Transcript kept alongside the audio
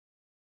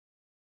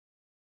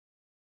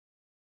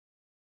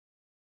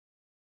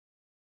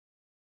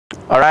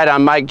All right,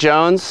 I'm Mike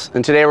Jones,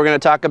 and today we're going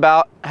to talk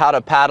about how to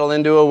paddle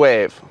into a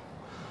wave.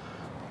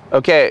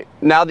 Okay,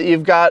 now that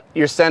you've got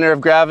your center of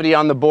gravity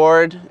on the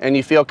board and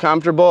you feel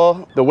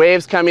comfortable, the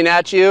wave's coming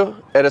at you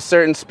at a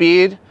certain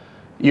speed,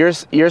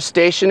 you're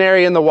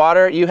stationary in the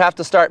water, you have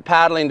to start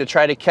paddling to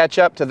try to catch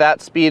up to that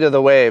speed of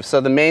the wave.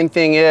 So the main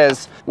thing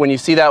is, when you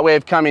see that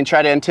wave coming,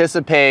 try to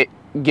anticipate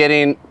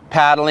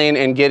paddling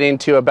and getting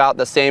to about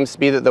the same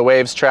speed that the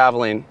wave's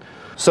traveling.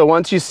 So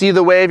once you see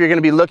the wave, you're going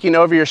to be looking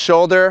over your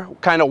shoulder,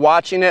 kind of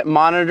watching it,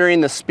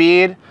 monitoring the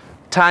speed,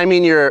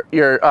 timing your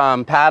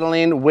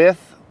paddling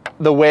with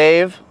the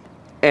wave,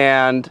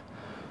 and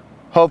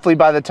hopefully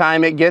by the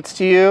time it gets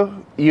to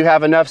you, you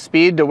have enough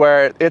speed to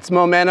where its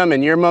momentum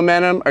and your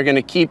momentum are going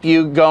to keep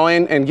you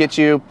going and get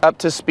you up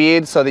to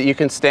speed so that you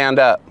can stand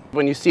up.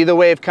 When you see the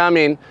wave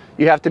coming,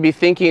 you have to be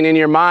thinking in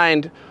your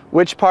mind,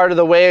 which part of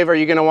the wave are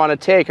you going to want to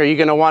take? Are you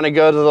going to want to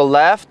go to the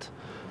left?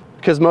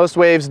 Because most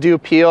waves do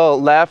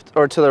peel left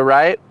or to the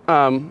right,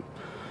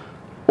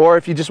 or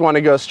if you just want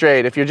to go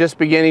straight. If you're just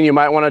beginning, you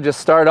might want to just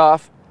start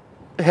off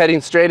heading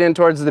straight in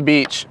towards the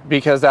beach,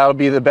 because that will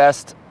be the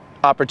best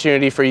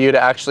opportunity for you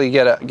to actually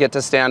get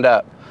to stand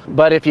up.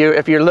 But if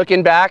you're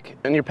looking back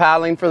and you're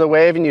paddling for the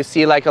wave and you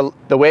see like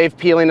the wave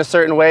peeling a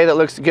certain way that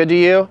looks good to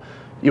you,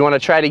 you want to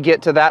try to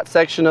get to that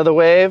section of the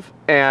wave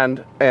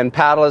and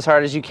paddle as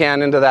hard as you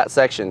can into that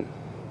section.